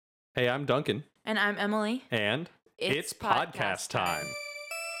Hey, I'm Duncan, And I'm Emily. and It's podcast podcast time.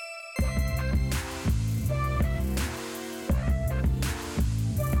 time.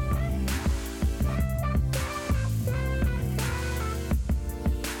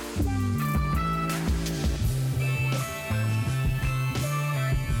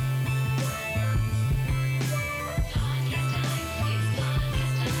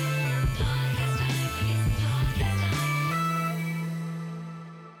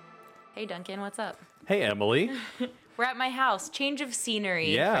 Hey Duncan, what's up? Hey, Emily. We're at my house. Change of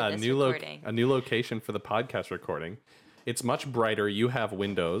scenery Yeah, for a this new recording. a new location for the podcast recording. It's much brighter. You have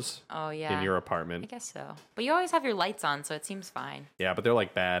windows Oh yeah. in your I apartment. guess so. But you always have your lights on, so it seems fine. Yeah, but they're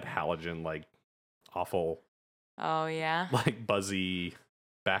like bad halogen, like awful, Oh yeah. like buzzy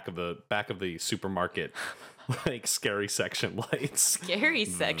back of the supermarket, like scary section lights. Scary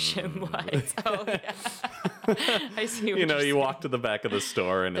section lights. Oh yeah. I see what You know, you're you saying. walk to the back of the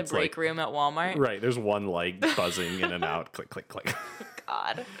store and the it's break like room at Walmart. right. There's one light buzzing in and out. Click, click, click.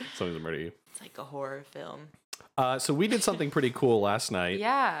 God. Something's murder you. It's like a horror film. So we did something pretty cool last night.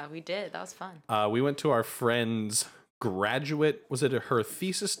 Yeah, we did. That was fun. We went to our friend's graduate. Was it her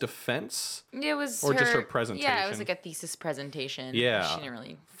thesis defense It was or just her presentation? Yeah, it was like a thesis presentation. Yeah. She didn't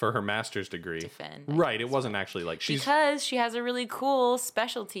really for her master's degree. defend. I Right. guess. It wasn't actually like she's Because she has a really cool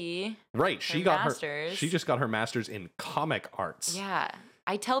specialty. right. She her got master's. She just got her master's in comic arts. Yeah.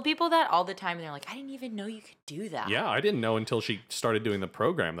 I tell people that all the time, and they're like, I didn't even know you could do that. Yeah, I didn't know until she started doing the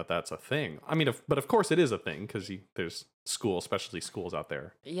program that that's a thing. I mean, but of course it is a thing because there's specialty schools out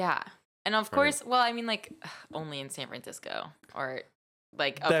there. Yeah. And of course, well, I mean, like, only in San Francisco. Or,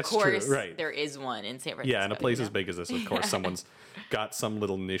 like, of That's true, course, right. there is one in San Francisco. Yeah, in a place you as know? big as this, of course, someone's got some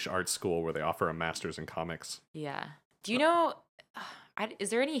little niche art school where they offer a master's in comics. Yeah. Do you know, is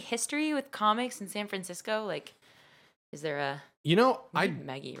there any history with comics in San Francisco? Like, is there a... You know, We need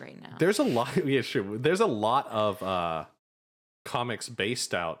Maggie right now. there's a lot. Yeah, sure. There's a lot of comics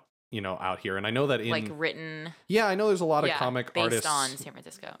based out here, and I know that in like, written... yeah, I know there's a lot of comic based artists. on San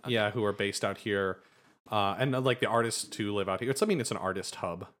Francisco. Okay. Yeah, who are based out here, and like the artists who live out here. It's an artist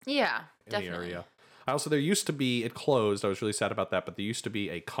hub Yeah, in definitely. the area. There used to be, it closed. I was really sad about that, but there used to be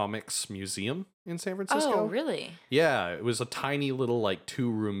a comics museum in San Francisco. Oh, really? Yeah, it was a tiny little like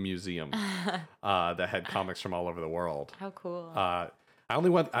 2-room museum that had comics from all over the world. How cool. I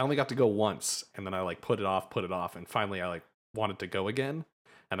only got to go once, and then I like put it off, and finally I like wanted to go again,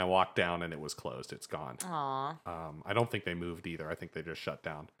 and I walked down and it was closed. It's gone. Aw. I don't think they moved either. I think they just shut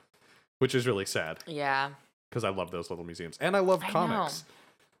down, which is really sad Yeah. because I love those little museums and I love comics.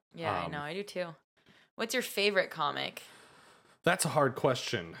 Yeah, I know. I do too. What's your favorite comic? That's a hard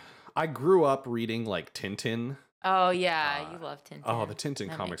question. I grew up reading like Tintin. Oh, yeah. You love Tintin. Oh, the Tintin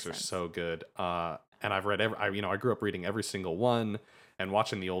That comics are makes sense. so good. And I've read I grew up reading every single one and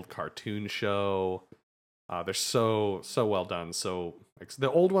watching the old cartoon show. They're so well done. So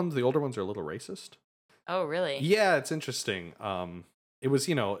the older ones are a little racist. Oh, really? Yeah, it's interesting. It was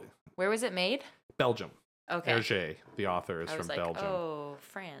Where was it made? Belgium. Okay. Hergé, the author, is I from was like, Belgium. oh,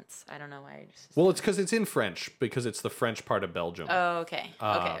 France. I don't know why I just... Well, it's because it's in French because it's the French part of Belgium. Oh, okay.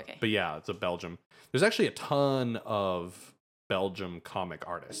 Okay. But yeah, it's a Belgium. There's actually a ton of Belgium comic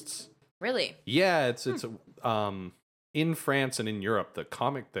artists. Really? Yeah, it's in France and in Europe, the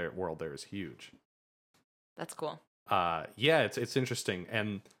comic world there is huge. That's cool. Yeah, it's interesting.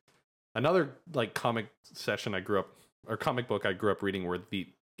 And another like comic book I grew up reading were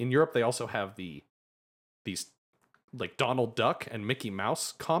in Europe they also have these like Donald Duck and Mickey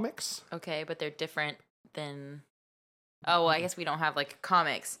Mouse comics. Okay, but they're different than... Oh, well, I guess we don't have, like,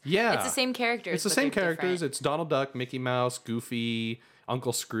 comics. Yeah. It's the same characters. It's the but same they're characters. different. It's Donald Duck, Mickey Mouse, Goofy,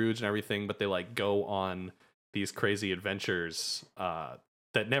 Uncle Scrooge, and everything. But they like go on these crazy adventures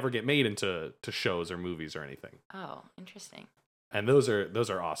that never get made into shows or movies or anything. Oh, interesting. And those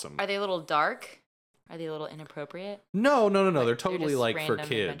are awesome. Are they a little dark? Are they a little inappropriate? No. Like, They're they're totally just like for random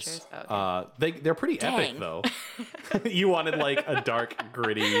kids. adventures? Oh, They're pretty epic Dang. though. You wanted like a dark,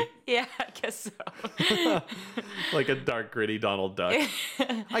 gritty, Yeah, I guess so. like a dark, gritty Donald Duck.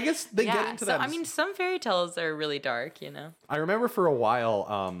 I guess they get into that. I mean, some fairy tales are really dark, you know? I remember for a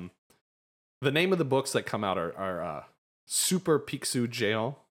while, the name of the books that come out are Super Picsou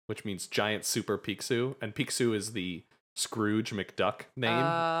Géant, which means giant super Picsou, and Picsou is the Scrooge McDuck name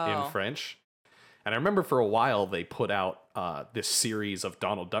Oh. in French. And I remember for a while they put out this series of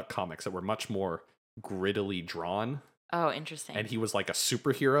Donald Duck comics that were much more grittily drawn, Oh, interesting. and he was like a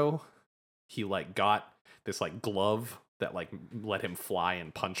superhero. He like got this like glove that like let him fly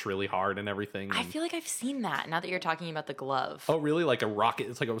and punch really hard and everything. I and- feel like I've seen that now that you're talking about the glove. Oh, really? Like a rocket?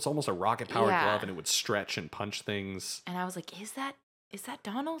 It's almost a rocket powered Yeah. glove, and it would stretch and punch things. And I was like, is that is that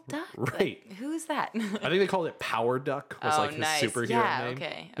Donald Duck? Right. Like, who is that? I think they called it Power Duck was Oh, like his nice. superhero Yeah, name.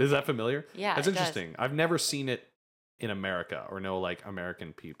 okay, Is that familiar? Yeah, That's it does. interesting. I've never seen it in America or know like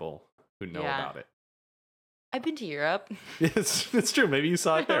American people who know Yeah. about it. I've been to Europe. It's true. Maybe you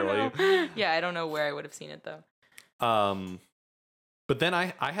saw it there. I Well, don't know. Yeah, I don't know where I would have seen it though. But then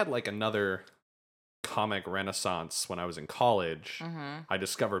I had like another comic renaissance when I was in college. Mm-hmm. I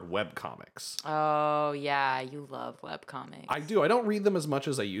discovered web comics. Oh yeah, you love webcomics. I do. I don't read them as much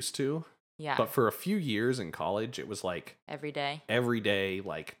as I used to, Yeah. but for a few years in college, it was like Every day. every day,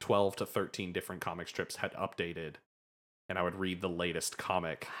 like 12 to 13 different comic strips had updated, and I would read the latest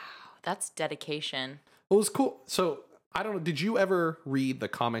comic. Wow, that's dedication. It was cool. So I don't know. Did you ever read the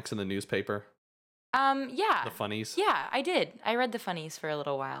comics in the newspaper? Yeah. The funnies? Yeah, I did. I read the funnies for a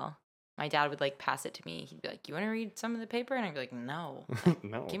little while. My dad would like pass it to me. He'd be like, "You want to read some of the paper?" And I'd be like, "No."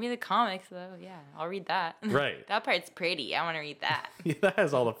 No. Give me the comics though. Yeah, I'll read that. Right. That part's pretty. I want to read that. Yeah, that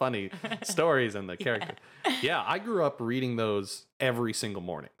has all the funny stories and the character. Yeah, I grew up reading those every single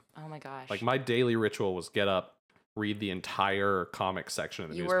morning. Oh my gosh. Like my daily ritual was get up, read the entire comic section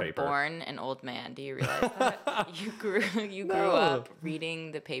of the you newspaper. were born an old man. Do you realize that? You grew No. up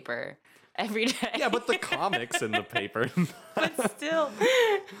reading the paper every day. Yeah, but the comics in the paper. But still.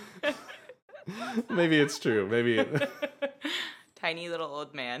 Maybe it's true. Maybe Tiny little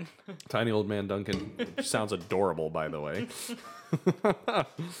old man. Tiny Old Man Duncan sounds adorable, by the way.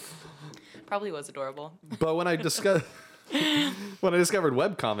 Probably was adorable. But when I discovered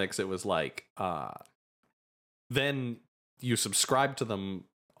webcomics, it was like then you subscribe to them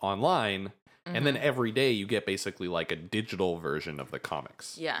online, and then every day you get basically like a digital version of the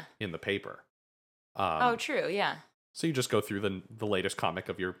comics Yeah. in the paper. Oh, true. Yeah. So you just go through the latest comic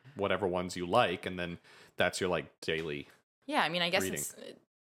of your whatever ones you like, and then that's your like daily. Yeah. I mean, I guess Reading. it's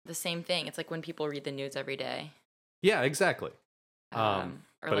the same thing. It's like when people read the news every day. Yeah, exactly. Or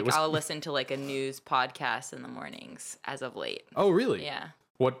but it like was- I'll listen to like a news podcast in the mornings as of late. Oh, really? Yeah.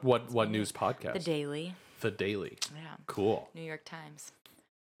 What news podcast? The Daily. The Daily. Yeah. Cool. New York Times.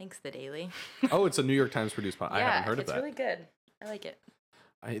 Thanks, The Daily. Oh, it's a New York Times produced podcast. I haven't heard of it's that. really good. I like it.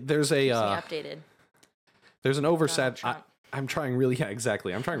 There's Keeps me a updated. there's an Donald oversat. Trump. I'm trying really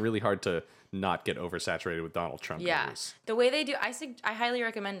exactly. I'm trying really hard to not get oversaturated with Donald Trump Yeah. news. The way they do, I highly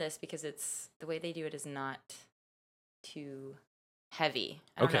recommend this because it's the way they do it is not too heavy.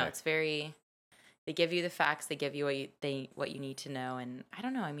 I don't know. Okay. It's very. They give you the facts. They give you what you need to know, and I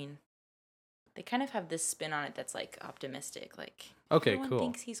don't know. I mean, they kind of have this spin on it that's like optimistic. Like Okay, everyone cool.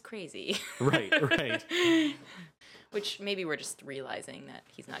 thinks he's crazy. Right, right. Which maybe we're just realizing that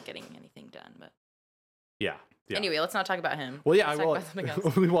he's not getting anything done. But Yeah. Yeah. anyway, let's not talk about him. Well, yeah, Let's talk about something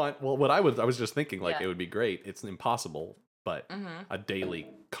else. we want. Well, what I was just thinking, like Yeah. it would be great. It's impossible, but Mhm. a daily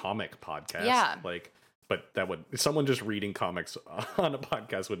comic podcast, Yeah. like, but that would someone just reading comics on a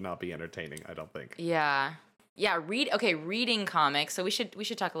podcast would not be entertaining. I don't think. Yeah. Yeah, reading comics. So we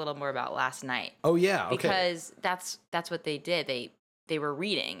should talk a little more about last night. Oh yeah, okay. Because that's what they did. They were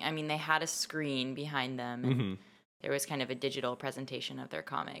reading. I mean, they had a screen behind them and Mhm. there was kind of a digital presentation of their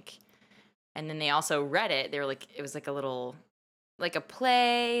comic. And then they also read it. They were like it was like a little like a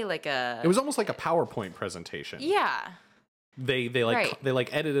play, like a It was almost like a PowerPoint presentation. Yeah. They like Right. they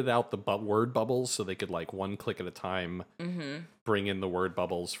like edited out the word bubbles so they could like one click at a time Mhm. bring in the word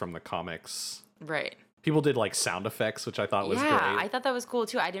bubbles from the comics. Right. People did like sound effects, which I thought was Yeah, great. I thought that was cool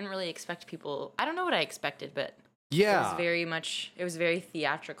too. I didn't really expect people. I don't know what I expected, but Yeah. it was very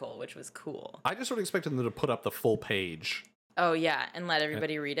theatrical, which was cool. I just sort of expected them to put up the full page Oh yeah, and let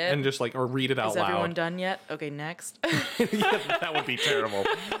everybody read it. and just like or read it out Is everyone loud. done yet? Okay, next. Yeah, that would be terrible.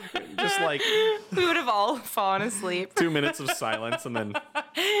 Just like We would have all fallen asleep. 2 minutes of silence and then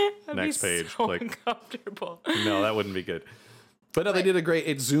That'd next be page, So click. uncomfortable. no, that wouldn't be good. But no, they But- did a great.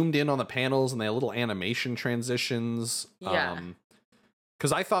 It zoomed in on the panels and they had little animation transitions. Yeah.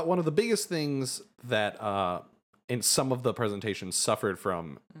 Because I thought one of the biggest things that in some of the presentations suffered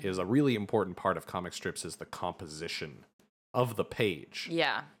from is a really important part of comic strips is the composition of the page.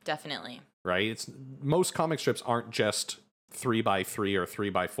 Yeah, definitely. Right? It's most comic strips aren't just 3x3 or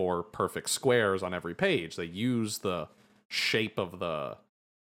 3x4 perfect squares on every page. They use the shape of the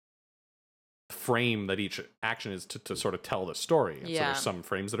frame that each action is to sort of tell the story. And so Yeah. there's some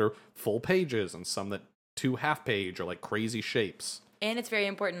frames that are full pages and some that 2 half page or like crazy shapes. And it's very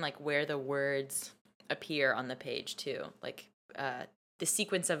important, like where the words appear on the page too, like the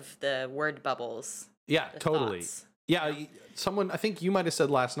sequence of the word bubbles. Yeah, The totally. thoughts. Yeah, someone I think you might have said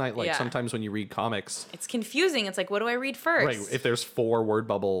last night like Yeah. sometimes when you read comics, It's confusing. It's like, what do I read first? right, if there's 4 word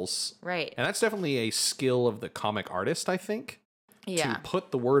bubbles. Right. And that's definitely a skill of the comic artist, I think. Yeah. to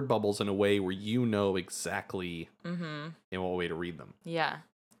put the word bubbles in a way where you know exactly in what way to read them. Yeah.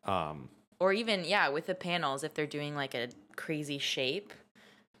 Um, Or even, yeah, with the panels, if they're doing like a crazy shape,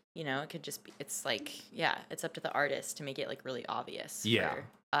 you know, it could just be, it's like, yeah, it's up to the artist to make it like really obvious Yeah. for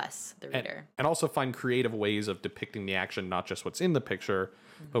us, the reader. and also find creative ways of depicting the action, not just what's in the picture,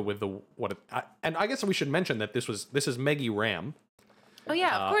 but with the and I guess we should mention that this is Meggie Ram. Oh,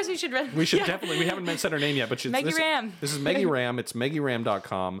 yeah, of course we should read. We should definitely, we haven't said her name yet, but she's Meggie Ram. This is Meggie Ram. It's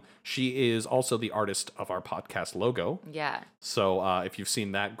MeggieRam.com. She is also the artist of our podcast logo. Yeah. So if you've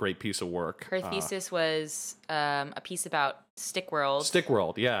seen that great piece of work. Her thesis was a piece about Stick World. Stick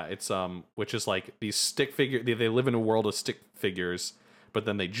World, yeah. It's which is like these stick figure, they live in a world of stick figures, but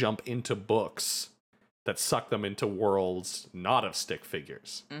then they jump into books that suck them into worlds not of stick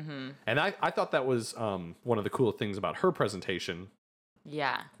figures. Mm-hmm. And I thought that was one of the cool things about her presentation.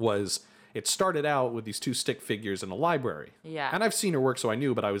 Yeah. Was it started out with these two stick figures in a library. Yeah. And I've seen her work, so I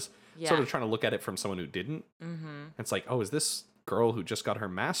knew, but I was sort Yeah. of trying to look at it from someone who didn't. Mm-hmm. And it's like, oh, is this girl who just got her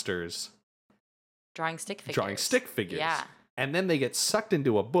master's Drawing stick figures. drawing stick figures? Yeah. And then they get sucked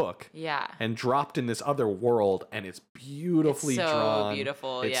into a book Yeah. and dropped in this other world, and it's beautifully It's so drawn.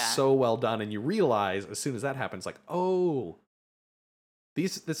 beautiful, It's yeah. so well done, and you realize as soon as that happens, like, oh,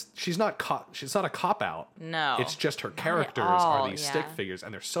 she's not a cop out. No. It's just her Not at characters all, are these stick yeah. figures,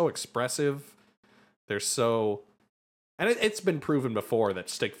 and they're so expressive. They're so, and it's been proven before that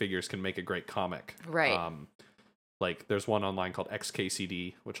stick figures can make a great comic. Right. Like there's one online called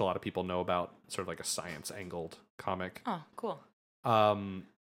XKCD, which a lot of people know about, sort of like a science angled comic. Oh, cool.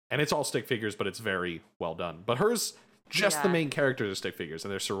 And it's all stick figures, but it's very well done. But hers, just the Yeah. main characters are stick figures,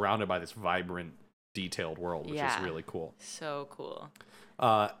 and they're surrounded by this vibrant, detailed world, which Yeah. is really cool. So cool.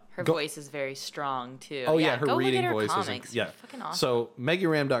 Her Her voice is very strong too. Oh yeah, her go reading look at her voice comics. is yeah. Fucking awesome. So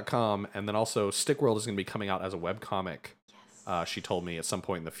MeggieRam.com, and then also Stick World is going to be coming out as a webcomic. Yes. She told me at some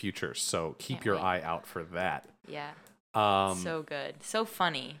point in the future, so keep Can't your wait. eye out for that. Yeah. Um, So good. So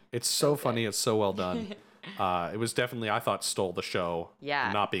funny. it's so funny. It's so well done. It was definitely, I thought, stole the show.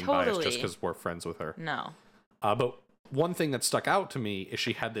 Yeah, Not being biased just totally. because we're friends with her. No. But one thing that stuck out to me is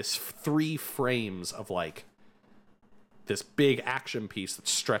she had this 3 frames of like this big action piece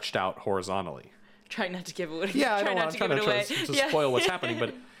that's stretched out horizontally. Trying not to give it. Yeah, I try don't not want to to give it away. to spoil what's happening,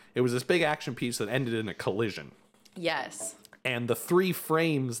 but it was this big action piece that ended in a collision. Yes. And the 3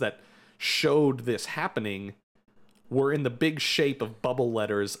 frames that showed this happening were in the big shape of bubble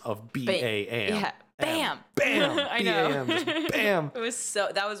letters of B-A-M. Yeah. Bam. Bam. I know. B-A-M. Just bam. It was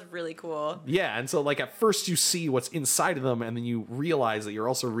that was really cool. Yeah, and so like at first you see what's inside of them, and then you realize that you're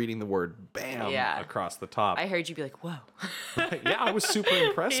also reading the word bam Yeah. across the top. I heard you be like, "Whoa." Yeah, I was super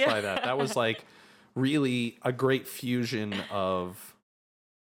impressed Yeah. by that. That was like really a great fusion of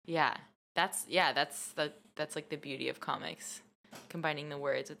Yeah. That's like the beauty of comics, combining the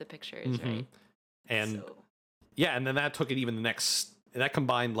words with the pictures, Mhm. right? and So, yeah, and then that took it even the next. That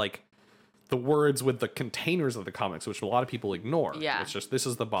combined like the words with the containers of the comics, which a lot of people ignore. Yeah. It's just this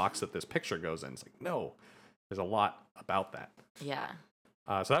is the box that this picture goes in. It's like no, there's a lot about that. yeah.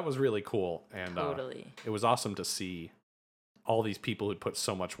 So that was really cool, and Totally. it was awesome to see all these people who'd put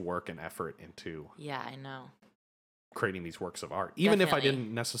so much work and effort into Yeah, I know. creating these works of art, even if I Definitely.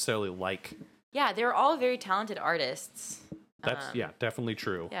 didn't necessarily like. Yeah, they're all very talented artists. That's yeah, definitely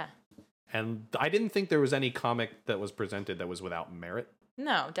true. Yeah. And I didn't think there was any comic that was presented that was without merit.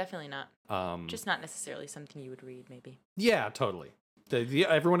 No, definitely not. Just Just not necessarily something you would read, maybe. yeah, totally.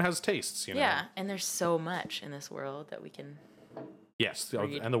 Everyone has tastes, you know. Yeah, and there's so much in this world that we can. Yes,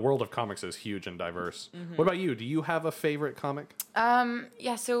 Read. and the world of comics is huge and diverse. Mm-hmm. What about you? Do you have a favorite comic?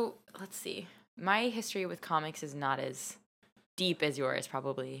 Yeah, so let's see. My history with comics is not as deep as yours,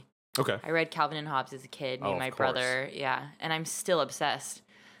 probably. Okay. I read Calvin and Hobbes as a kid, me Oh, and my of course. brother. Yeah, and I'm still obsessed.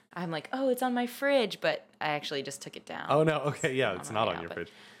 I'm like, oh, it's on my fridge, but I actually just took it down. Oh no. Okay, yeah, It's it's on not my on way your out,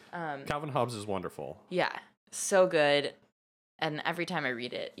 fridge. but, Calvin Hobbes is wonderful. Yeah, so good. And every time I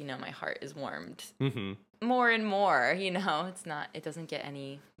read it, my heart is warmed Mm-hmm. more and more. It doesn't get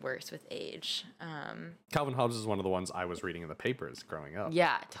any worse with age. Calvin Hobbes is one of the ones I was reading in the papers growing up.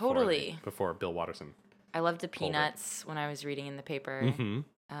 Yeah, before totally. Before Bill Watterson. I loved the Pulled it. Peanuts when I was reading in the paper. Mm-hmm.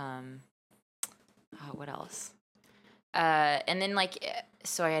 What else? And then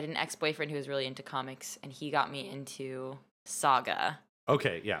so I had an ex-boyfriend who was really into comics, and he got me into Saga.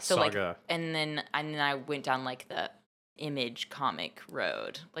 Okay, yeah, So Saga. and then I went down like the Image comic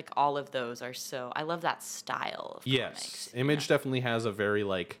road. Like all of those are so. I love that style of Yes, comics. Image definitely has a very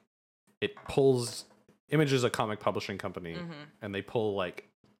it pulls. Image is a comic publishing company, and they pull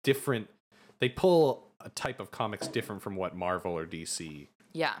different. They pull a type of comics different from what Marvel or DC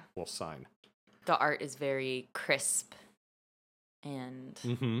Yeah, will sign. the art is very crisp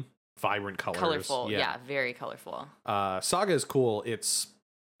and Vibrant colors. colorful. Yeah, very colorful. Saga is cool. It's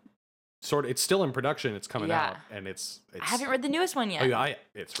still in production. It's coming out, and it's. I haven't read the newest one yet. Oh, yeah,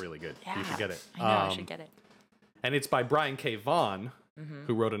 it's really good. Yeah, you should get it. I know, I should get it. And it's by Brian K. Vaughan,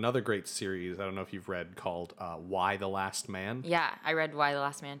 who wrote another great series. I don't know if you've read, called Why the Last Man. Yeah, I read Why the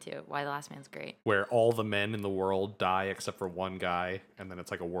Last Man too. Why the Last Man's great. Where all the men in the world die except for one guy, and then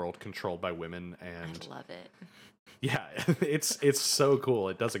it's like a world controlled by women. And I love it. yeah, it's so cool.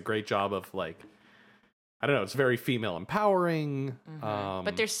 It does a great job of, like, I don't know, it's very female empowering.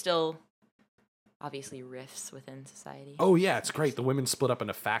 But there's still obviously rifts within society. Oh yeah, it's great. The women split up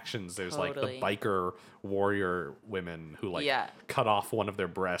into factions. There's Totally. like the biker warrior women who cut off one of their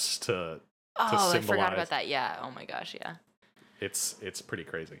breasts to symbolize. I forgot about that. Yeah. Oh my gosh. Yeah. It's pretty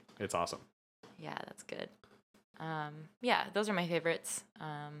crazy. It's awesome. Yeah, that's good. Yeah, those are my favorites.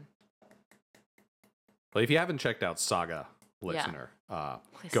 Well, if you haven't checked out Saga, listener,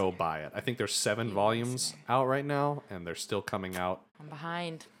 go buy it. I think there's 7 volumes out right now, and they're still coming out. I'm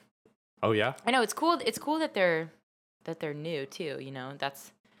behind. Oh yeah? I know, it's cool. It's cool that they're new too. You know,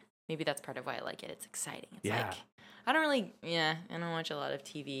 maybe that's part of why I like it. It's exciting. It's like I don't watch a lot of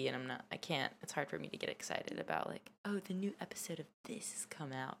TV, and I can't. It's hard for me to get excited about, like, oh, the new episode of this has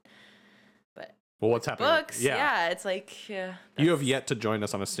come out. But well, what's happening? Books, yeah, it's like you have yet to join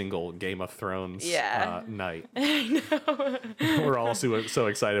us on a single Game of Thrones night. I know. We're all so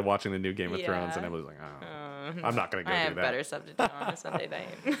excited watching the new Game of Thrones, and Emily's like, oh. I'm not going to go do that. I have better stuff to do on a Sunday night.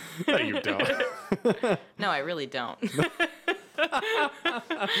 No, you don't. No, I really don't.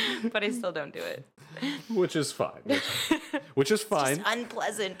 But I still don't do it. Which is fine. Which is fine. It's just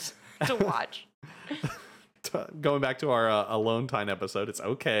unpleasant to watch. Going back to our alone time episode, it's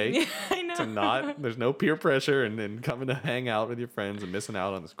okay I know. to not. There's no peer pressure and coming to hang out with your friends and missing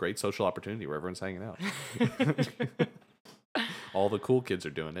out on this great social opportunity where everyone's hanging out. All the cool kids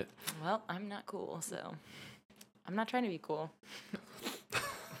are doing it. Well, I'm not cool, so I'm not trying to be cool.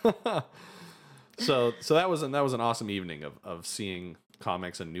 So that was an awesome evening of seeing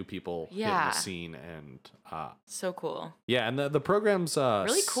comics and new people hitting the scene, and so cool. Yeah, and the program's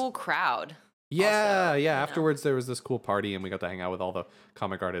really cool crowd. Yeah, also, afterwards there was this cool party, and we got to hang out with all the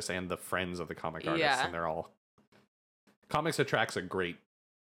comic artists and the friends of the comic artists, and they're all comics attracts a great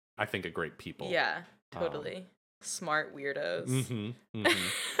people. Yeah, totally. Smart weirdos.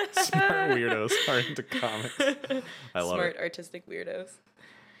 Smart weirdos are into comics. I love Smart artistic weirdos.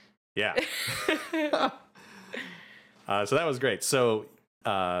 Yeah. So that was great. So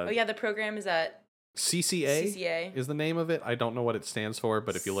the program is at CCA is the name of it. I don't know what it stands for,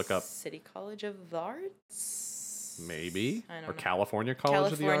 but if you look up City College of the Arts, maybe, I don't or know. California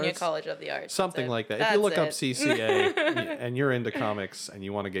College of the Arts, California College of the Arts, something like that. If you look up CCA and you're into comics and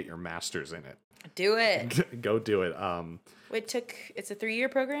you want to get your master's in it, do it. Go do it. It's a 3-year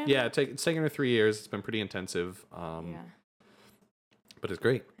program. Yeah, it's taken her 3 years. It's been pretty intensive. But it's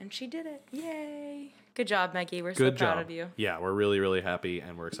great. And she did it. Yay. Good job, Maggie. We're so proud of you. Yeah, we're really, really happy,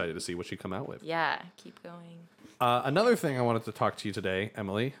 and we're excited to see what she come out with. Yeah, keep going. Another thing I wanted to talk to you today,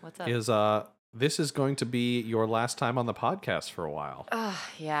 Emily, what's up? Is this is going to be your last time on the podcast for a while.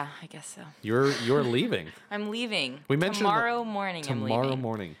 Yeah, I guess so. You're leaving. I'm leaving. We mentioned tomorrow morning. I'm leaving. Tomorrow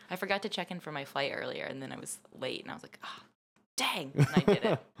morning. I forgot to check in for my flight earlier, and then I was late, and I was like, dang, and I did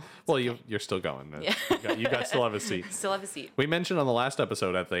it. Well, okay. You're still going. Yeah. You guys still have a seat. Still have a seat. We mentioned on the last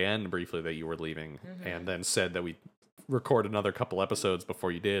episode at the end briefly that you were leaving, and then said that we record another couple episodes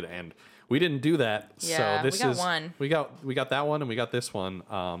before you did, and we didn't do that. Yeah, so this we got one. We got that one, and we got this one.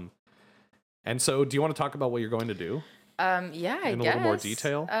 And so, do you want to talk about what you're going to do? Yeah, I guess. In a little more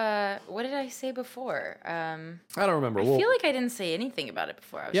detail. What did I say before? I don't remember. I feel like I didn't say anything about it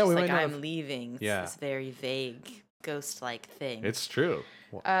before. I was just like, I'm leaving. It's this very vague, ghost-like thing. It's true.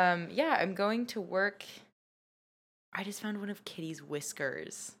 Yeah, I'm going to work. I just found one of Kitty's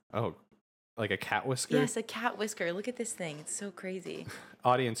whiskers. Oh, like a cat whisker? Yes, a cat whisker. Look at this thing. It's so crazy.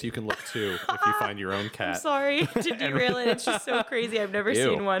 Audience, you can look too if you find your own cat. I'm sorry to derail it. It's just so crazy. I've never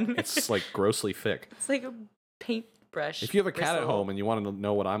seen one. It's like grossly thick. It's like a paintbrush. If you have a cat at home and you want to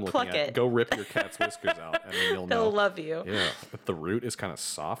know what I'm looking at, go rip your cat's whiskers out and then you'll know. They'll love you. Yeah, but the root is kind of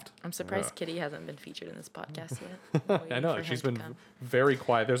soft. I'm surprised Kitty hasn't been featured in this podcast yet. I know. She's been very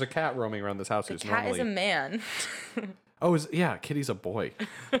quiet. There's a cat roaming around this house who's normally... cat is a man. Oh, Kitty's a boy.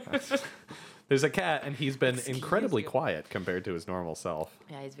 There's a cat, and he's been incredibly quiet compared to his normal self.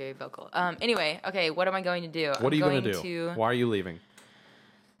 Yeah, he's very vocal. Anyway, okay, what am I going to do? What are you going to do? Why are you leaving?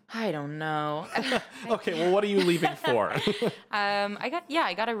 I don't know. Okay, well, what are you leaving for?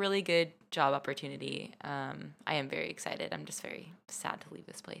 I got a really good job opportunity. I am very excited. I'm just very sad to leave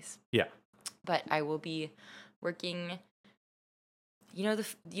this place. Yeah. But I will be working you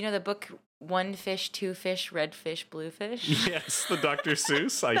know the book One Fish, Two Fish, Red Fish, Blue Fish? Yes, the Dr.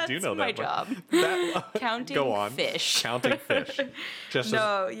 Seuss. I do know that. That's my job. Counting go on. fish. Counting fish. Just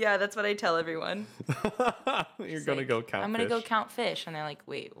No, yeah, that's what I tell everyone. You're going to go count I'm fish. going to go count fish. And they're like,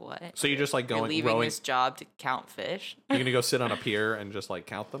 wait, what? So you just like You're going leaving rowing. this job to count fish? You're going to go sit on a pier and just like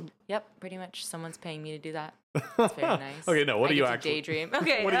count them? Yep, pretty much. Someone's paying me to do that. It's very nice. Okay, no, what do I you get to actually daydream?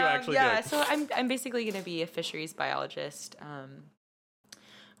 Okay, what do you actually yeah, do? so I'm basically going to be a fisheries biologist,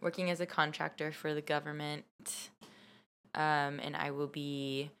 working as a contractor for the government, and I will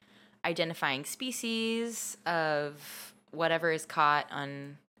be identifying species of whatever is caught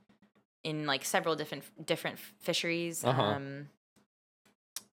in like several different fisheries.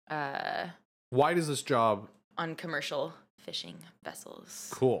 Why does this job On commercial fishing vessels.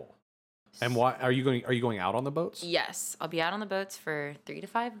 cool? And why are you going out on the boats? Yes, I'll be out on the boats for 3 to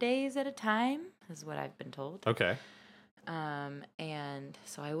 5 days at a time, is what I've been told. Okay. And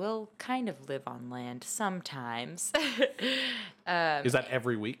so I will kind of live on land sometimes. Is that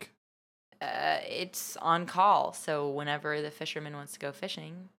every week? It's on call, so whenever the fisherman wants to go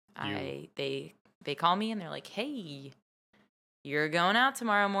fishing, they call me and they're like, "Hey, you're going out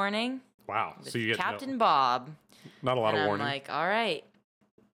tomorrow morning." Wow. With So you get Captain Bob. not a lot And of I'm warning. like, all right,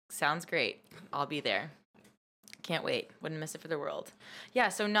 sounds great. I'll be there. Can't wait. Wouldn't miss it for the world. Yeah.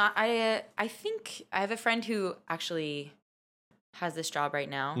 So I think I have a friend who actually has this job right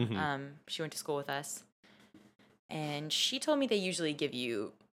now. Mhm. She went to school with us, and she told me they usually give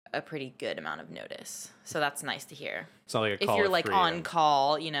you a pretty good amount of notice. So that's nice to hear. It's not like a If call you're at like 3 on a.m.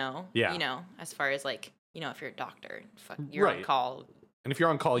 call, Yeah. as far as like, if you're a doctor, you're on Right. call. And if you're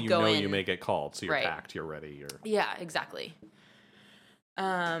on call, you Go know you in. may get called, so you're Right. packed, you're ready, you're Yeah, exactly.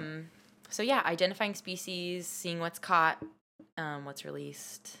 So yeah, identifying species, seeing what's caught, what's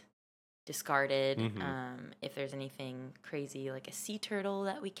released, discarded, Mhm. if there's anything crazy like a sea turtle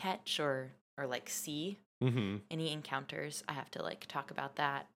that we catch or like see any encounters, I have to like talk about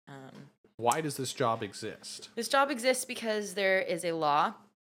that. Why does this job exist? This job exists because there is a law,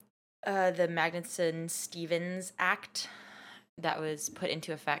 the Magnuson-Stevens Act, that was put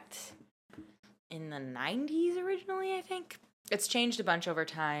into effect in the 90s originally, I think. It's changed a bunch over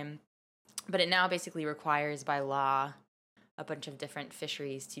time, but it now basically requires by law a bunch of different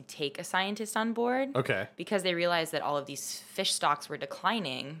fisheries to take a scientist on board Okay. because they realized that all of these fish stocks were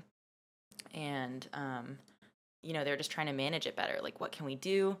declining, and they're just trying to manage it better. Like, what can we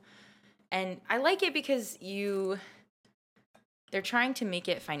do? And I like it because they're trying to make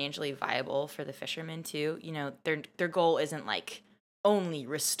it financially viable for the fishermen too. Their goal isn't like only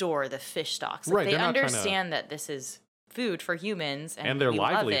restore the fish stocks. Like, Right, they they're not trying to- understand that this is food for humans and their we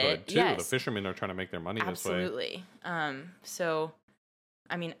love livelihood it. too. Yes, The fishermen are trying to make their money this way. absolutely. So,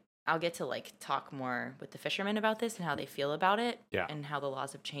 I mean, I'll get to like talk more with the fishermen about this and how they feel about it, Yeah. and how the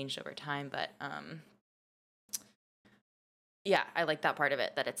laws have changed over time. But yeah, I like that part of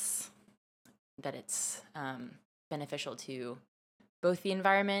it, that it's beneficial to both the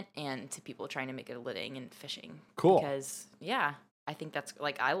environment and to people trying to make a living in fishing. Cool. Because yeah, I think that's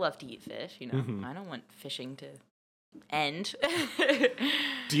like, I love to eat fish. Mhm. I don't want fishing to end.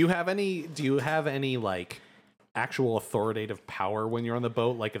 Do you have any like actual authoritative power when you're on the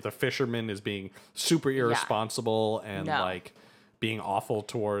boat? Like if the fisherman is being super irresponsible and No. like being awful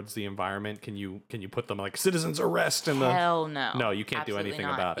towards the environment, can you put them like citizens arrest in the Hell no. No, you can't do Absolutely anything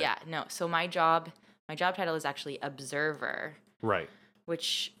not. about it. Yeah, no. So my job title is actually observer, Right.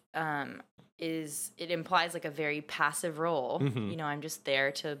 which it implies like a very passive role. Mhm. I'm just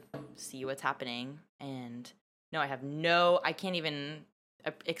there to see what's happening, and I can't even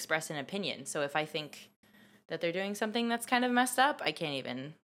express an opinion. So if I think that they're doing something that's kind of messed up, I can't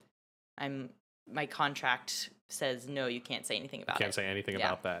even. My contract says no, you can't say anything about it. Can't say anything Yeah.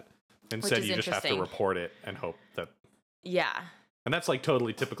 about that. Instead, is you just have to interesting. report it and hope that. Yeah, And that's like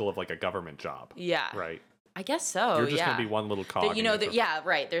totally typical of like a government job, yeah. right? I guess so. You're just yeah. gonna be one little cog. That, in the- yeah,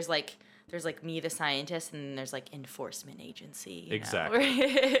 right. There's like me, the scientist, and then there's like enforcement agency.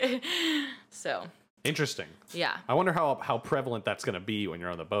 Exactly. So Interesting. yeah, I wonder how prevalent that's going to be when you're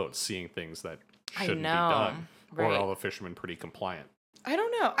on the boat, seeing things that I shouldn't be know, done, or right. are all the fishermen pretty compliant? I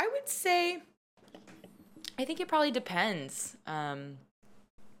don't know. I would say, I think it probably depends. I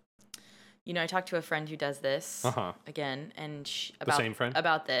talked to a friend who does this again, and same friend?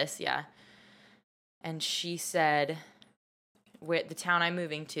 about this, yeah. And she said, the town I'm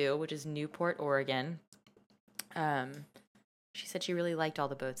moving to, which is Newport, Oregon. She said she really liked all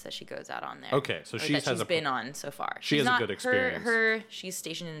the boats that she goes out on there. Okay, so Or she's that she's been on so far. She She's has a not, good experience. She's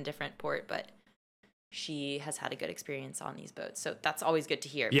stationed in a different port, but she has had a good experience on these boats. So that's always good to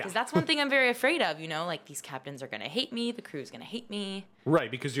hear. Yeah. Because that's one thing I'm very afraid of, like these captains are going to hate me. The crew's going to hate me.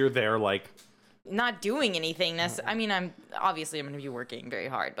 Right, because you're there like... Not doing anything. I mean, I'm going to be working very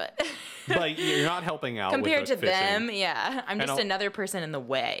hard, but... But you're not helping out compared with to the fishing. them, yeah. I'm just another person in the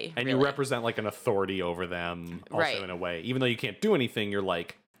way. And really. you represent like an authority over them also Right. in a way. Even though you can't do anything, you're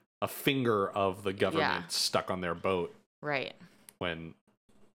like a finger of the government stuck on their boat. Right. And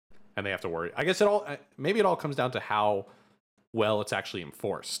they have to worry. I guess maybe it all comes down to how well it's actually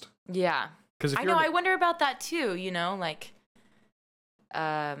enforced. Yeah. Because I wonder about that too, like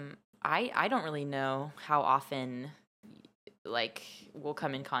I don't really know how often like we'll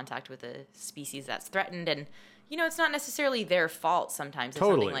come in contact with a species that's threatened, and it's not necessarily their fault sometimes if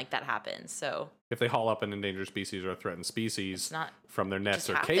something like that happens. So if they haul up an endangered species or a threatened species from their nets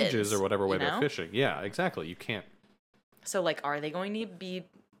or happens, cages or whatever way they're fishing. Yeah, exactly. You can't. So like, are they going to be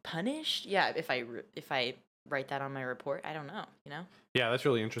punished? Yeah, if I write that on my report, I don't know, Yeah, that's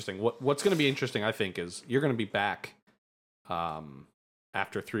really interesting. What's going to be interesting, I think, is you're going to be back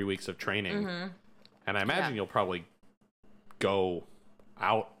after 3 weeks of training, and I imagine you'll probably go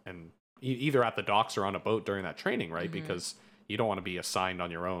out and either at the docks or on a boat during that training, right? Because you don't want to be assigned on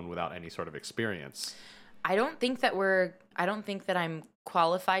your own without any sort of experience. I don't think that I'm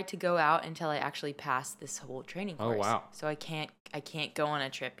qualified to go out until I actually pass this whole training course. Oh wow! So I can't go on a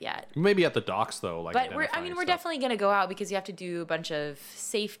trip yet. Maybe at the docks though, like. But we're definitely gonna go out because you have to do a bunch of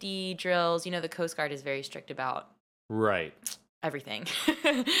safety drills. The Coast Guard is very strict about everything.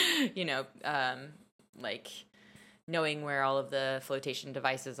 Like knowing where all of the flotation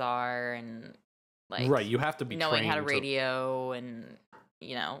devices are and like you have to be knowing how to radio and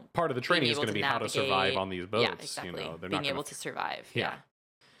part of the training is going to be how to survive on these boats. Yeah, exactly. They're being able to survive. Yeah.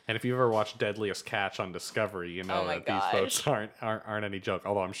 And if you've ever watched Deadliest Catch on Discovery, you know that these boats aren't any joke.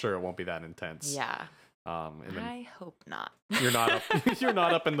 Although I'm sure it won't be that intense. Yeah. And then I hope not. You're not up. You're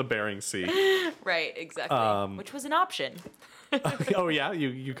not up in the Bering Sea. Right. Exactly. Which was an option. Oh yeah,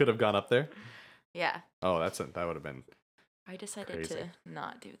 you could have gone up there. Yeah. Oh, that would have been. I decided to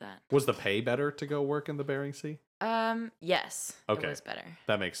not do that. Was the pay better to go work in the Bering Sea? Yes. Okay. It was better.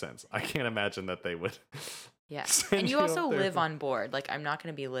 That makes sense. I can't imagine that they would. Yeah. And you also live on board. Like, I'm not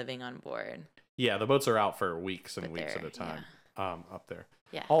going to be living on board. Yeah, the boats are out for weeks and weeks at a time. Yeah. Up there.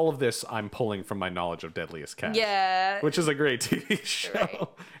 Yeah. All of this I'm pulling from my knowledge of Deadliest Catch. Yeah. Which is a great TV show. Right.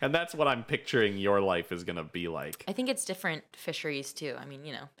 And that's what I'm picturing your life is going to be like. I think it's different fisheries too. I mean,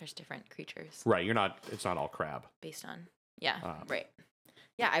 there's different creatures. Right. It's not all crab. Based on. Yeah. Right.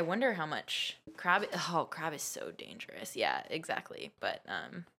 Yeah. I wonder how much crab is so dangerous. Yeah, exactly. But,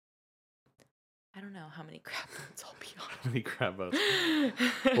 I don't know how many crab boats I'll be on. How many crab boats?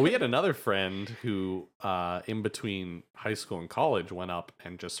 Well, we had another friend who, in between high school and college, went up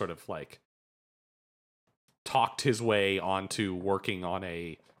and just sort of like talked his way onto working on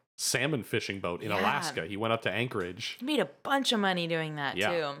a salmon fishing boat in Alaska. He went up to Anchorage. He made a bunch of money doing that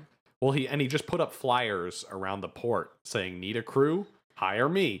too. Well, he just put up flyers around the port saying, "Need a crew? Hire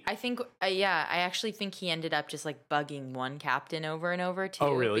me." I think, I actually think he ended up just like bugging one captain over and over too.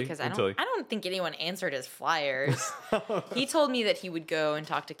 Oh, really? Because I don't think anyone answered his flyers. He told me that he would go and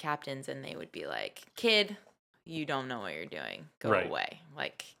talk to captains and they would be like, "Kid, you don't know what you're doing. Go away.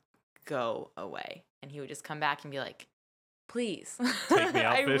 Like, go away." And he would just come back and be like, "Please, take me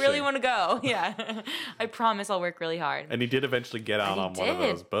out I fishing. really want to go. Yeah, I promise I'll work really hard." And he did eventually get out on one of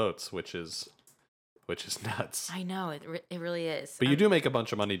those boats, which is nuts. I know, it really is. But you do make a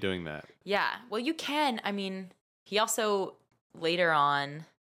bunch of money doing that. Yeah. Well, you can. I mean, he also later on,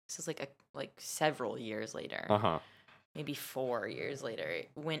 this is like several years later, maybe 4 years later,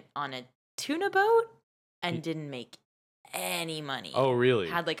 went on a tuna boat and didn't make any money. Oh, really?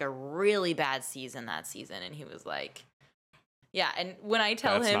 Had like a really bad season that season, and he was like, yeah. And when I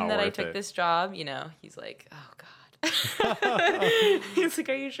tell him that I took this job, he's like, "Oh God." He's like,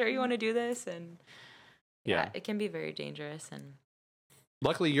 "Are you sure you want to do this?" And yeah, it can be very dangerous. And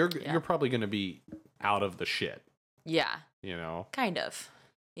luckily, you're probably going to be out of the shit. Yeah. Kind of.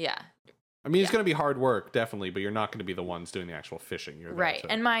 Yeah. I mean, it's going to be hard work, definitely, but you're not going to be the ones doing the actual fishing. You're right.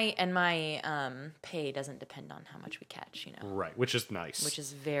 And my pay doesn't depend on how much we catch, Right, which is nice. Which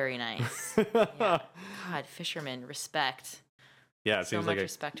is very nice. Yeah. God, fishermen, respect. Yeah, it seems like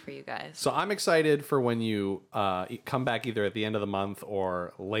respect for you guys. So I'm excited for when you come back either at the end of the month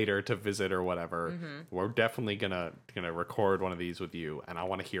or later to visit or whatever. We're definitely gonna record one of these with you, and I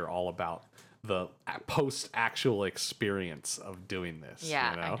want to hear all about the post-actual experience of doing this.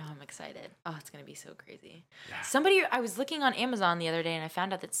 Yeah, I know. I'm excited. Oh, it's gonna be so crazy. Yeah. I was looking on Amazon the other day, and I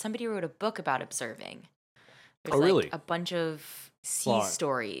found out that somebody wrote a book about observing. There's really? a bunch of sea Well,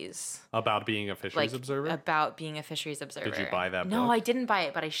 stories. About being a fisheries observer? About being a fisheries observer. Did you buy that No, book? I didn't buy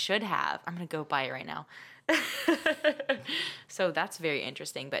it, but I should have. I'm going to go buy it right now. So that's very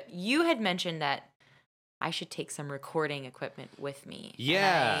interesting. But you had mentioned that I should take some recording equipment with me.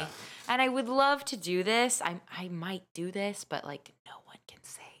 Yeah. And I would love to do this. I might do this, but like no one can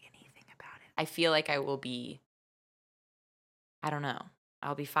say anything about it. I feel like I will be, I don't know.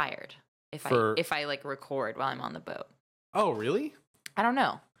 I'll be fired if I like record while I'm on the boat. Oh, really? I don't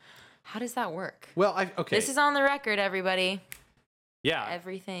know. How does that work? Well, okay. This is on the record, everybody. Yeah.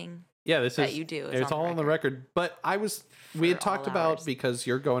 Everything. Yeah, this that is. you do. It's all on the record. But we had talked about, hours. because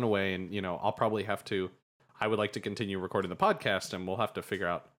you're going away, and I'll probably have to. I would like to continue recording the podcast, and we'll have to figure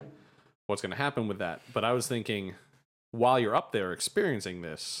out what's going to happen with that. But I was thinking, while you're up there experiencing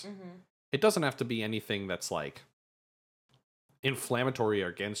this, it doesn't have to be anything that's like inflammatory or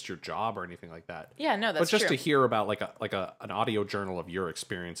against your job or anything like that. Yeah, no, that's But just true. to hear about an audio journal of your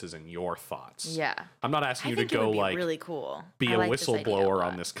experiences and your thoughts. Yeah. I'm not asking you to think it go would be like really cool. be I a like this idea a whistleblower lot.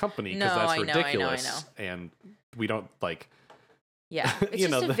 on this company, because No, that's I know. ridiculous. And we don't like. Yeah, it's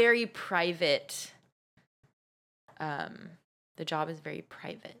just a very private. The job is very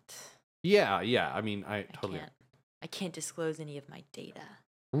private. Yeah. I mean, I totally. I can't disclose any of my data.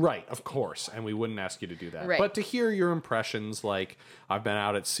 Right, of course, and we wouldn't ask you to do that. Right. But to hear your impressions, like I've been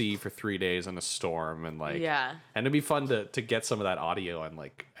out at sea for 3 days in a storm, and and it'd be fun to get some of that audio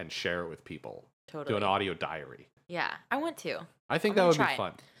and share it with people. Totally. Do an audio diary. Yeah, I want to. I think I'm that would gonna be try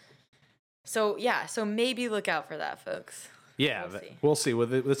fun. So maybe look out for that, folks. Yeah, we'll see. Well,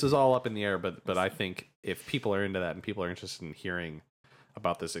 this is all up in the air, but I think if people are into that and people are interested in hearing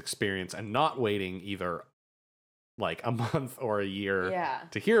about this experience and not waiting either like a month or a year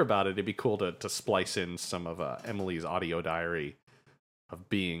to hear about it, it'd be cool to splice in some of Emily's audio diary of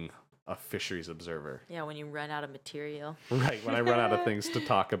being a fisheries observer. Yeah, when you run out of material. Right, when I run out of things to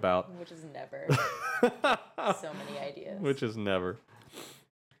talk about. Which is never. So many ideas. Which is never.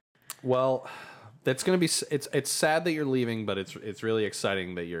 Well, that's gonna be. It's sad that you're leaving, but it's really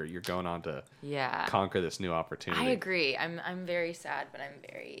exciting that you're going on to conquer this new opportunity. I agree. I'm very sad, but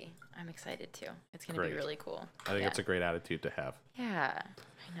I'm excited too. It's gonna be really cool. I think it's a great attitude to have. Yeah,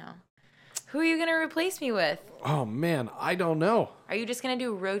 I know. Who are you gonna replace me with? Oh man, I don't know. Are you just gonna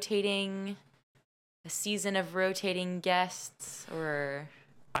do a season of rotating guests, or?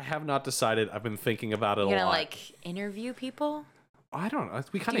 I have not decided. I've been thinking about it a lot. You're gonna like interview people? I don't know.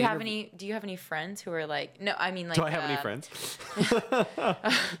 We kind of. Do you have any friends who are like? No, I mean like. Do I have any friends?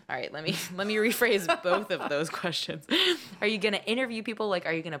 All right, let me rephrase both of those questions. Are you gonna interview people? Like,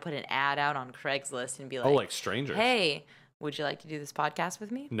 are you gonna put an ad out on Craigslist and be like, like strangers? Hey, would you like to do this podcast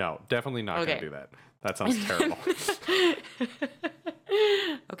with me? No, definitely not gonna do that. That sounds terrible.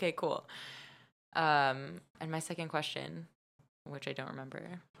 Okay, cool. And my second question, which I don't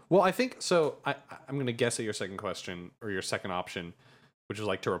remember. Well, I think so. I'm going to guess at your second question or your second option, which is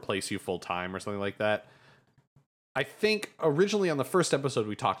like to replace you full time or something like that. I think originally on the first episode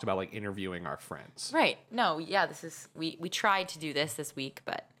we talked about like interviewing our friends. Right. No. Yeah. We tried to do this week,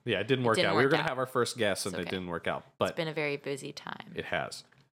 but yeah, it didn't work out. We were going to have our first guest, and it didn't work out. But it's been a very busy time. It has.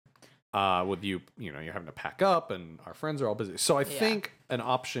 With you're having to pack up, and our friends are all busy. So I think an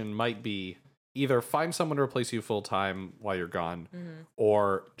option might be either find someone to replace you full time while you're gone,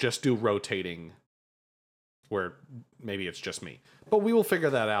 or just do rotating where maybe it's just me. But we will figure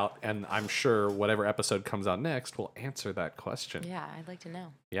that out, and I'm sure whatever episode comes out next will answer that question. Yeah, I'd like to know.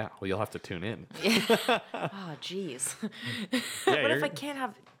 Yeah, well, you'll have to tune in. Oh, jeez. What if I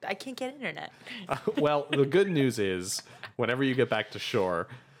can't get internet? Well, the good news is whenever you get back to shore,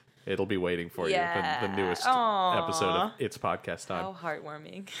 it'll be waiting for you, the newest episode of It's Podcast Time. How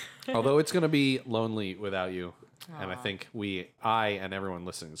heartwarming. Although it's going to be lonely without you. And I think I and everyone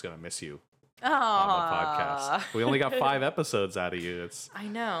listening is going to miss you on the podcast. We only got 5 episodes out of you. I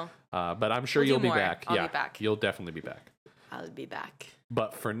know. But I'm sure We'll you'll do be more. back. I'll be back. You'll definitely be back. I'll be back.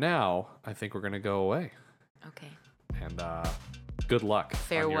 But for now, I think we're going to go away. Okay. And good luck.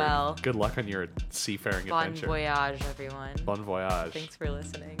 Farewell. Good luck on your seafaring Bon adventure. voyage, everyone. Bon voyage. Thanks for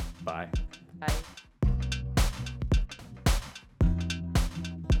listening. Bye. Bye.